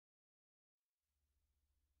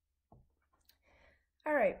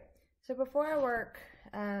All right, so before I work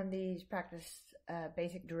these practice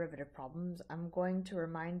basic derivative problems, I'm going to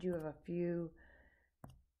remind you of a few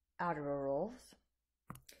algebra rules.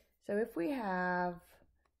 So if we have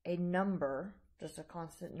a number, just a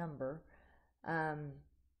constant number,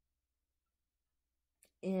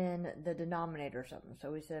 in the denominator or something,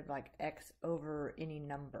 so we said like x over any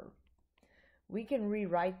number, we can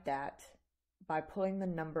rewrite that by pulling the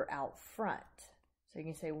number out front. So you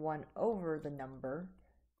can say 1 over the number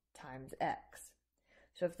times x.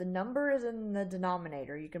 So if the number is in the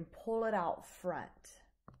denominator, you can pull it out front.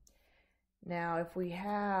 Now if we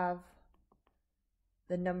have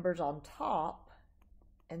the numbers on top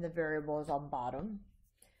and the variable is on bottom,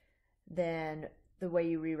 then the way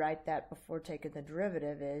you rewrite that before taking the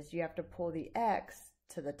derivative is you have to pull the x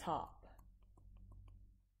to the top.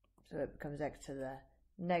 So it becomes x to the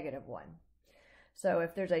negative 1. So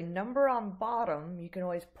if there's a number on bottom, you can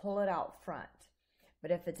always pull it out front.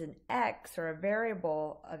 But if it's an x or a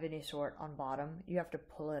variable of any sort on bottom, you have to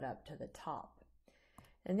pull it up to the top.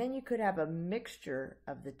 And then you could have a mixture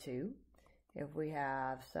of the two. If we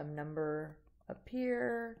have some number up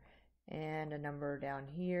here and a number down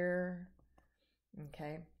here,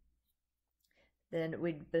 okay, then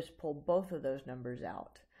we'd just pull both of those numbers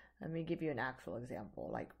out. Let me give you an actual example,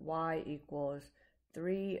 like y equals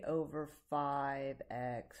 3 over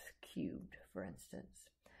 5x cubed, for instance.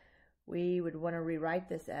 We would want to rewrite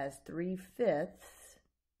this as 3/5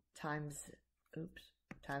 times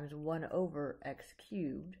 1 over x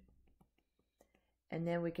cubed. And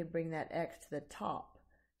then we could bring that x to the top.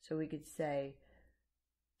 So we could say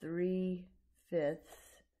 3/5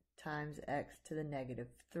 times x to the negative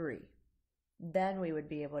 3. Then we would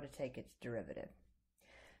be able to take its derivative.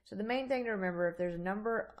 So the main thing to remember, if there's a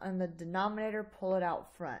number on the denominator, pull it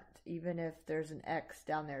out front. Even if there's an x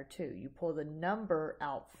down there too. You pull the number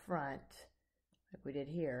out front, like we did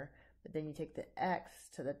here, but then you take the x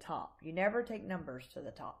to the top. You never take numbers to the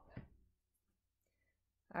top.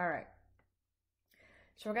 All right.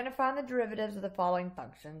 So we're going to find the derivatives of the following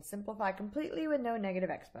functions. Simplify completely with no negative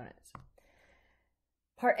exponents.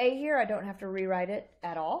 Part A here, I don't have to rewrite it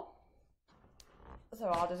at all. So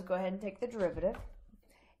I'll just go ahead and take the derivative.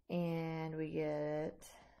 And we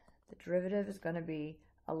get, the derivative is going to be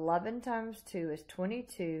 11 times 2 is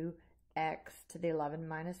 22, x to the 11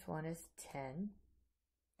 minus 1 is 10,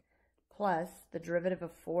 plus the derivative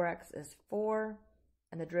of 4x is 4,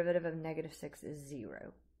 and the derivative of negative 6 is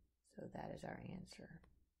 0. So that is our answer.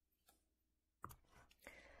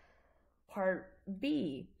 Part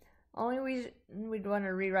B, only we'd want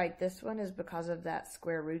to rewrite this one is because of that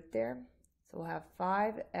square root there. So we'll have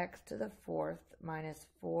 5x to the 4th minus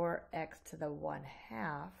 4x to the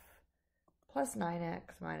 1/2 plus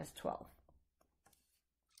 9x minus 12.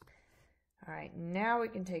 All right, now we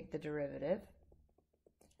can take the derivative,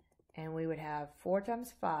 and we would have 4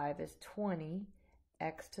 times 5 is 20,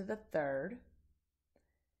 x to the 3rd.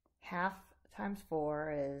 Half times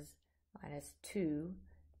 4 is minus 2,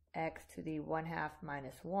 x to the 1/2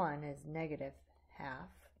 minus 1 is negative half,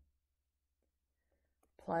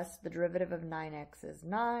 plus the derivative of 9x is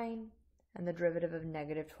 9, and the derivative of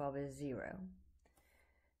negative 12 is 0.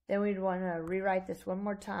 Then we'd want to rewrite this one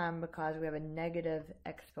more time because we have a negative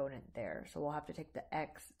exponent there. So we'll have to take the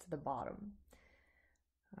x to the bottom.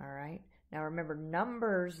 All right. Now remember,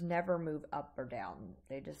 numbers never move up or down.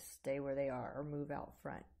 They just stay where they are or move out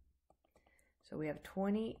front. So we have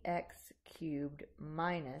 20x cubed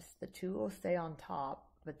minus, the 2 will stay on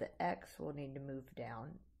top, but the x will need to move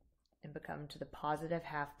down and become to the positive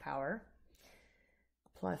half power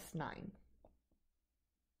plus 9.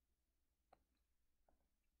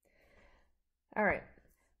 All right,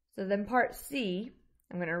 so then part C,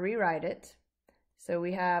 I'm going to rewrite it. So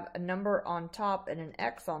we have a number on top and an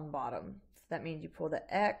x on bottom. So that means you pull the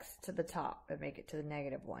x to the top and make it to the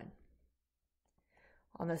negative 1.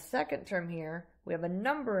 On the second term here, we have a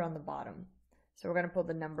number on the bottom. So we're going to pull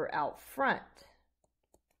the number out front.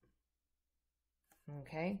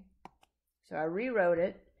 Okay, so I rewrote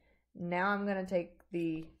it. Now I'm going to take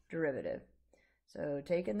the derivative. So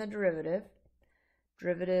taking the derivative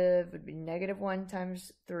would be negative 1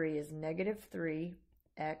 times 3 is negative 3,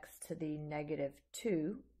 x to the negative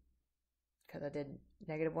 2, because I did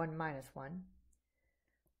negative 1 minus 1,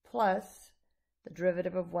 plus the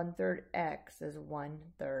derivative of 1/3 x is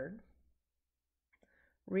 1/3.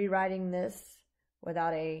 Rewriting this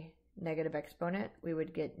without a negative exponent, we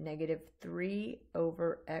would get negative 3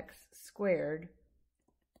 over x squared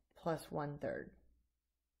plus 1/3.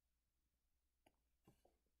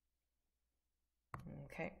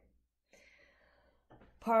 Okay.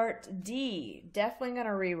 Part D, definitely going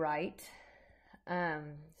to rewrite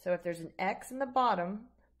So if there's an x in the bottom,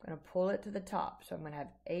 I'm going to pull it to the top. So I'm going to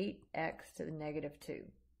have 8x to the negative 2.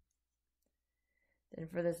 Then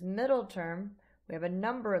for this middle term, we have a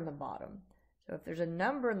number in the bottom. So if there's a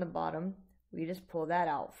number in the bottom, we just pull that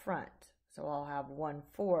out front. So I'll have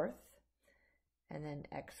 1/4 and then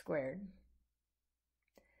x squared.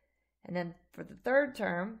 And then for the third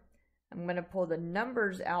term, I'm going to pull the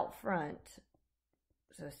numbers out front.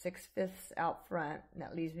 So 6/5 out front, and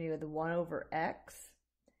that leaves me with 1/x.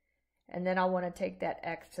 And then I want to take that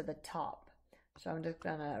x to the top. So I'm just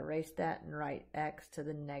going to erase that and write x to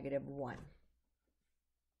the negative 1.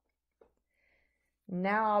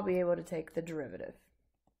 Now I'll be able to take the derivative.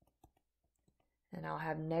 And I'll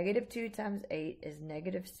have negative 2 times 8 is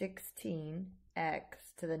negative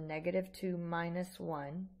 16x to the negative 2 minus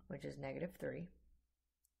 1, which is negative 3.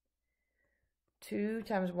 2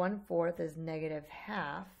 times 1/4 is negative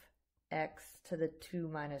half. X to the 2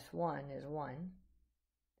 minus 1 is 1.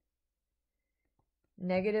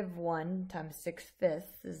 Negative 1 times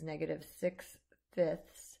 6/5 is negative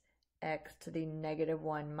 6/5 x to the negative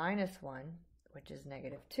 1 minus 1, which is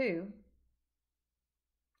negative 2.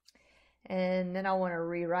 And then I want to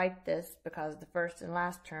rewrite this because the first and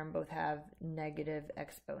last term both have negative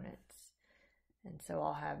exponents. And so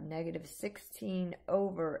I'll have negative 16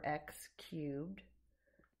 over x cubed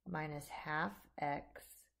minus half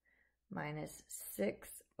x minus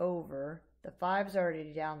 6 over, the 5's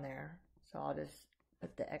already down there, so I'll just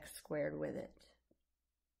put the x squared with it.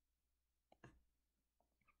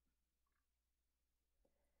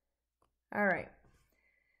 All right,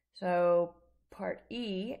 so part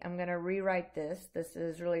E, I'm going to rewrite this. This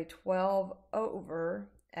is really 12 over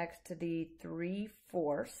x to the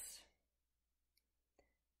 3/4.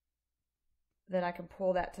 Then I can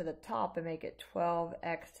pull that to the top and make it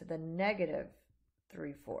 12x to the negative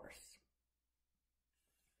 3/4.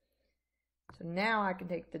 So now I can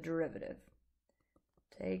take the derivative.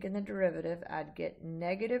 Taking the derivative, I'd get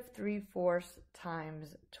negative 3/4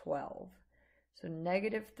 times 12. So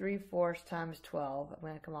negative 3/4 times 12, I'm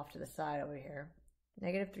going to come off to the side over here.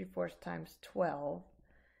 Negative 3/4 times 12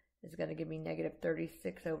 is going to give me negative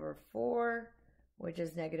 36 over 4, which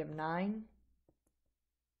is negative 9.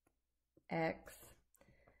 X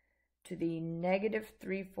to the negative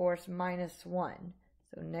 3/4 minus 1.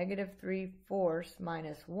 So negative 3/4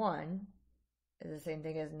 minus 1 is the same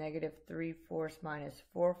thing as negative 3/4 minus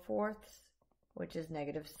 4/4, which is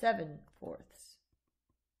negative 7/4.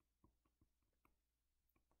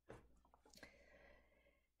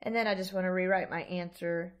 And then I just want to rewrite my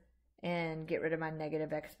answer and get rid of my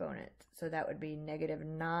negative exponent. So that would be negative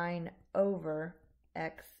 9 over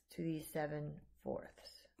x to the 7/4.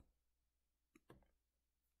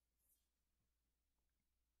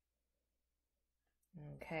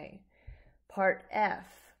 Okay, part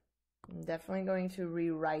F, I'm definitely going to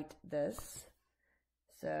rewrite this.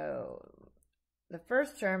 So the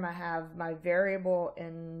first term, I have my variable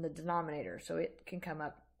in the denominator, so it can come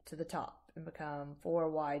up to the top and become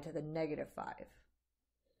 4y to the negative 5.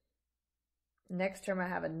 Next term, I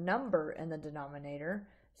have a number in the denominator,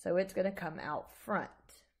 so it's going to come out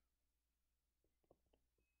front.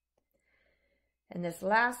 And this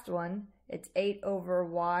last one, it's 8 over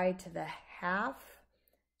y to the half.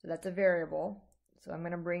 So that's a variable. So I'm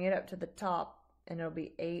going to bring it up to the top, and it'll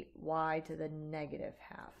be 8y to the negative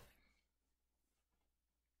half.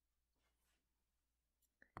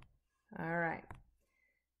 All right.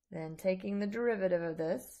 Then taking the derivative of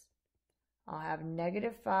this, I'll have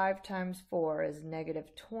negative 5 times 4 is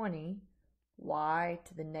negative 20, y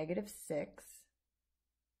to the negative 6,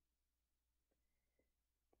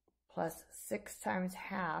 plus 6 times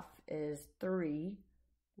half is 3,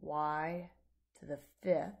 y to the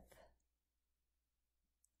 5th.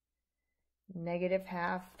 Negative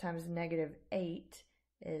half times negative 8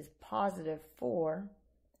 is positive 4,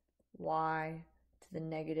 y to the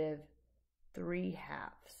negative 3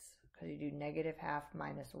 halves, because you do negative half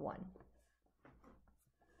minus 1.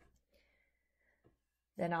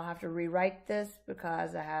 Then I'll have to rewrite this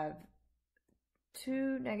because I have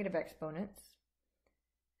two negative exponents.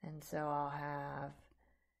 And so I'll have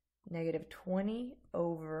negative 20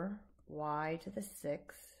 over y to the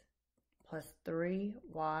 6th plus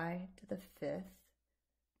 3y to the 5th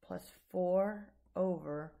plus 4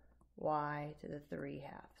 over y to the 3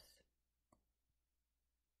 halves.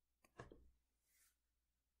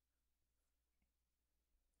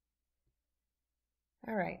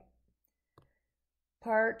 All right.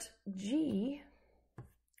 Part G,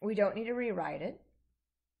 we don't need to rewrite it.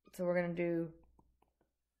 So we're going to do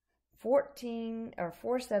 14 or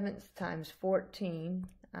 4/7 times 14.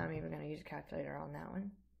 I'm even going to use a calculator on that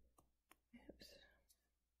one. Oops.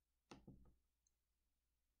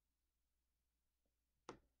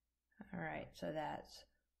 right, so that's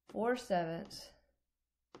 4/7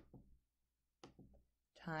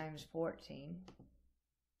 times 14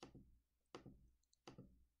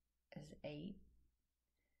 is 8.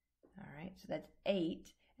 All right, so that's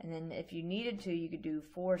 8. And then if you needed to, you could do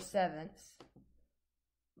 4/7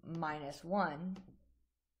 minus 1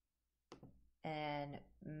 and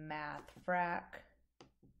math frac,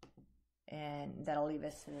 and that'll leave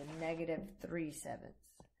us to the negative 3/7.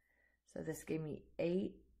 So this gave me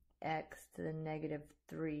 8x to the negative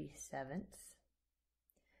 3/7.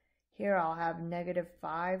 Here I'll have negative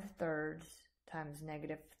 5/3 times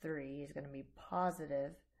negative 3 is going to be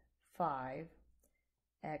positive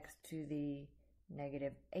 5x to the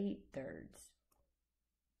negative 8/3.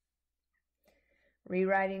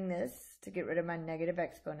 Rewriting this to get rid of my negative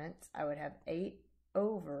exponents, I would have 8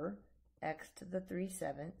 over x to the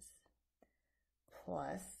 3/7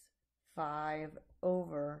 plus 5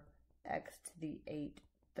 over x to the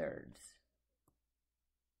 8/3.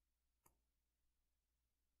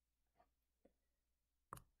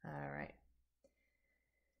 All right.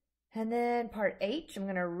 And then part H, I'm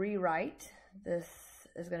going to rewrite. This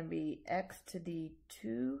is going to be x to the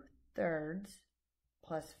 2/3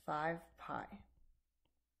 plus 5 pi.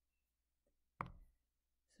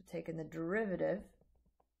 So taking the derivative,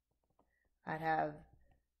 I'd have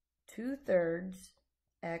 2/3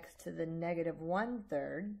 x to the negative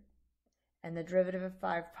 1/3, and the derivative of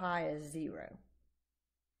 5 pi is 0.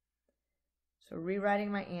 So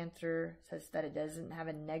rewriting my answer such that it doesn't have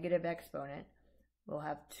a negative exponent, we'll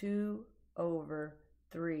have 2 over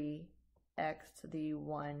 3 x to the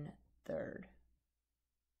 1/3.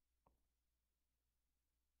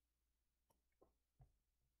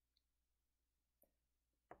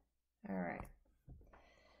 All right.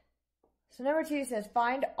 So number 2 says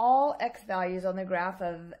find all x values on the graph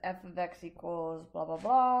of f of x equals blah, blah,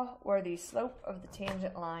 blah, where the slope of the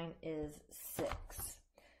tangent line is 6.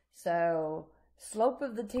 So slope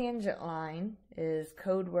of the tangent line is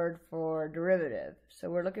code word for derivative. So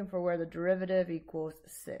we're looking for where the derivative equals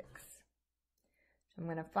 6. So I'm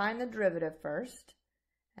going to find the derivative first,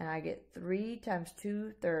 and I get 3 times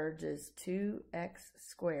 2/3 is 2x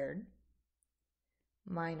squared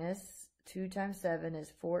minus 2 times 7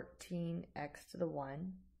 is 14x to the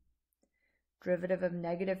 1. Derivative of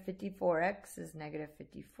negative 54x is negative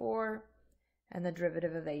 54, and the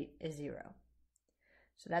derivative of 8 is 0.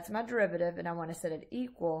 So that's my derivative, and I want to set it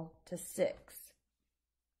equal to 6.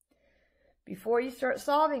 Before you start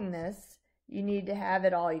solving this, you need to have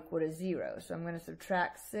it all equal to 0. So I'm going to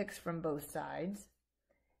subtract 6 from both sides,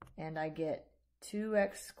 and I get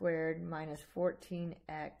 2x squared minus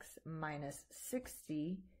 14x minus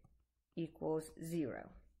 60 equals 0.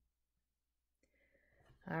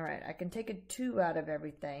 All right, I can take a 2 out of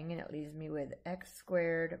everything, and it leaves me with x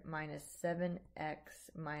squared minus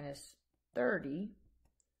 7x minus 30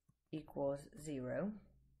 equals 0.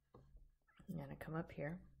 I'm going to come up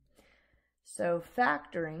here. So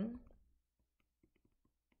factoring,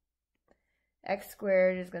 x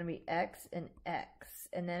squared is going to be x and x.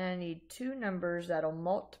 And then I need two numbers that'll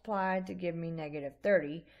multiply to give me negative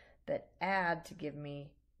 30, but add to give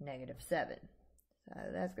me negative 7.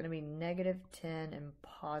 So that's going to be negative 10 and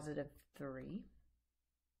positive 3.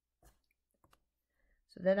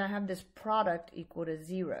 So then I have this product equal to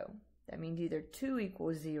 0. That means either 2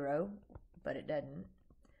 equals 0, but it doesn't,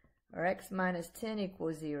 or x minus 10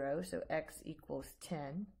 equals 0, so x equals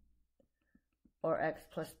 10, or x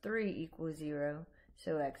plus 3 equals 0,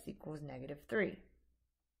 so x equals negative 3.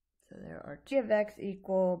 So there are g of x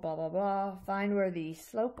equal blah, blah, blah. Find where the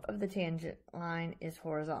slope of the tangent line is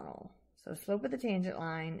horizontal. So slope of the tangent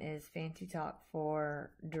line is fancy talk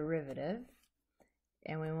for derivative.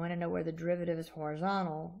 And we want to know where the derivative is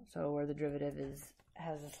horizontal, so where the derivative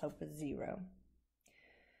has a slope of 0.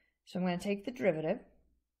 So I'm going to take the derivative.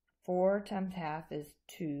 4 times half is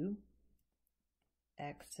 2x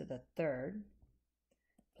to the 3rd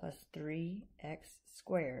plus 3x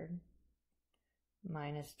squared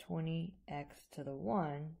minus 20x to the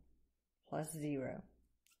 1 plus 0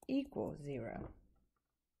 equals 0.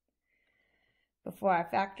 Before I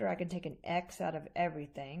factor, I can take an x out of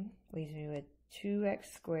everything. Leaves me with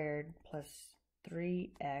 2x squared plus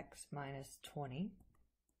 3x minus 20.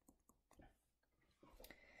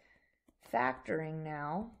 Factoring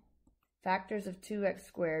now. Factors of 2x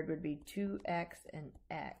squared would be 2x and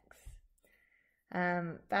x.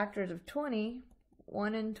 Factors of 20,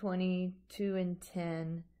 1 and 20, 2 and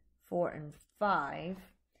 10, 4 and 5.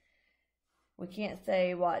 We can't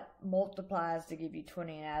say what multiplies to give you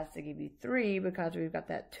 20 and adds to give you 3 because we've got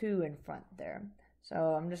that 2 in front there.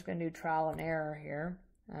 So I'm just going to do trial and error here.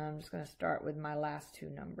 I'm just going to start with my last two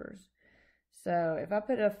numbers. So if I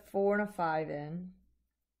put a 4 and a 5 in,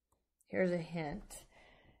 here's a hint.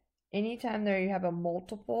 Anytime there you have a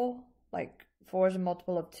multiple, like 4 is a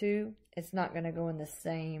multiple of 2, it's not going to go in the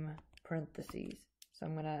same parentheses. So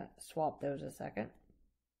I'm going to swap those a second.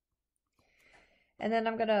 And then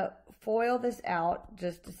I'm going to FOIL this out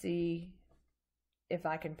just to see if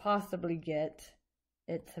I can possibly get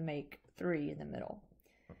it to make 3 in the middle.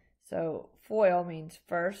 So FOIL means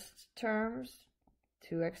first terms,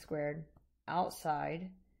 2x squared, outside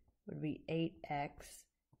would be 8x,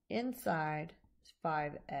 inside is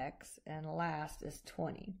 5x, and last is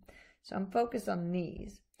 20. So I'm focused on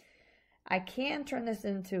these. I can turn this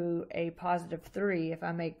into a positive 3 if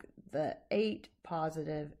I make the 8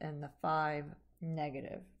 positive and the 5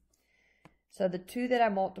 negative. So the 2 that I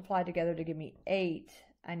multiplied together to give me 8,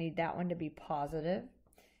 I need that one to be positive.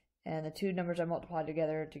 And the 2 numbers I multiplied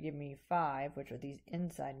together to give me 5, which are these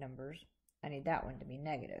inside numbers, I need that one to be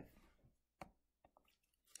negative.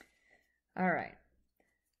 Alright,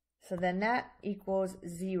 so then that equals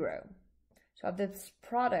 0. So I have this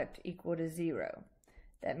product equal to 0.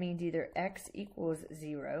 That means either x equals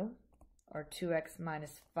 0, or 2x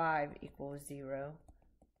minus 5 equals 0,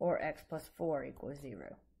 or x plus 4 equals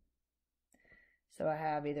 0. So I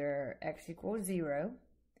have either x equals 0.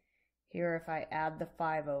 Here, if I add the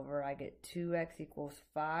 5 over, I get 2x equals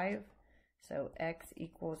 5. So x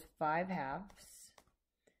equals 5 halves,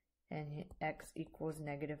 and x equals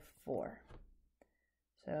negative 4.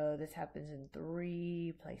 So this happens in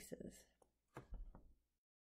 3 places.